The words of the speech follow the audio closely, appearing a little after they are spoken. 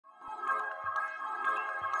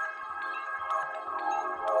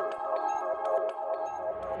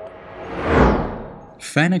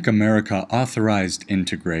FANUC America Authorized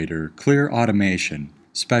Integrator Clear Automation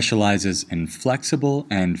specializes in flexible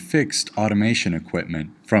and fixed automation equipment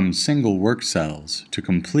from single work cells to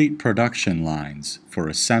complete production lines for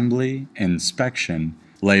assembly, inspection,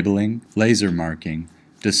 labeling, laser marking,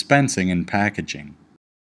 dispensing, and packaging.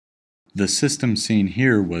 The system seen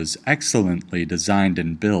here was excellently designed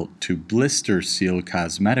and built to blister seal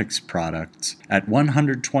cosmetics products at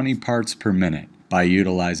 120 parts per minute by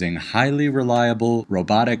utilizing highly reliable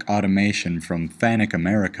robotic automation from FANUC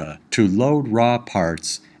America to load raw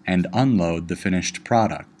parts and unload the finished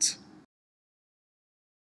products.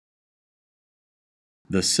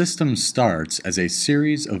 The system starts as a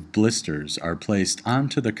series of blisters are placed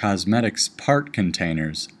onto the cosmetics part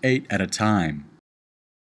containers 8 at a time.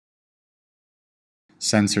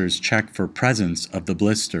 Sensors check for presence of the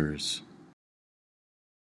blisters.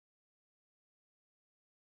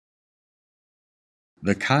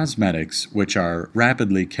 The cosmetics, which are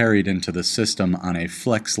rapidly carried into the system on a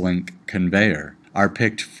Flexlink conveyor, are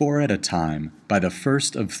picked 4 at a time by the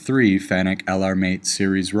first of 3 FANUC LR Mate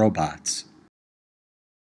Series robots.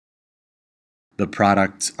 The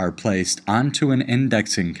products are placed onto an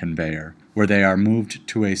indexing conveyor where they are moved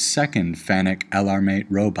to a second FANUC LR Mate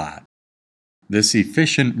robot. This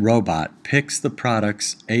efficient robot picks the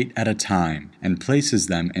products 8 at a time and places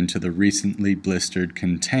them into the recently blistered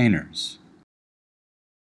containers.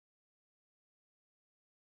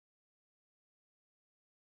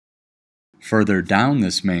 Further down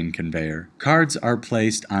this main conveyor, cards are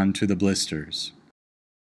placed onto the blisters.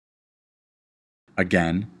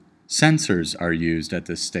 Again, sensors are used at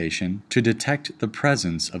this station to detect the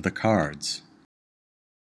presence of the cards.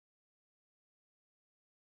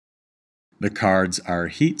 The cards are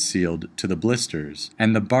heat sealed to the blisters,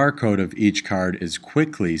 and the barcode of each card is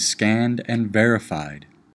quickly scanned and verified.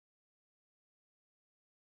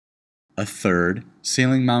 A third,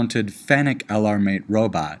 ceiling-mounted FANUC LR Mate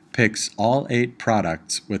robot picks all 8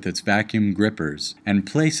 products with its vacuum grippers and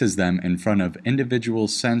places them in front of individual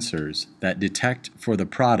sensors that detect for the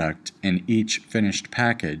product in each finished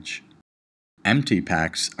package. Empty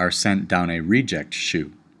packs are sent down a reject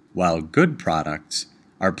chute, while good products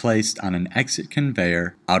are placed on an exit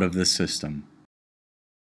conveyor out of the system.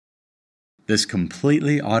 This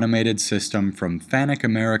completely automated system from FANUC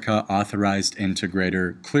America Authorized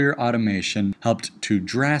Integrator Clear Automation helped to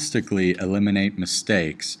drastically eliminate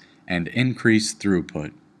mistakes and increase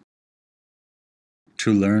throughput.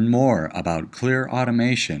 To learn more about Clear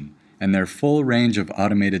Automation and their full range of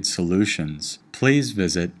automated solutions, please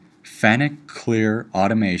visit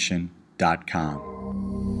FANUCClearautomation.com.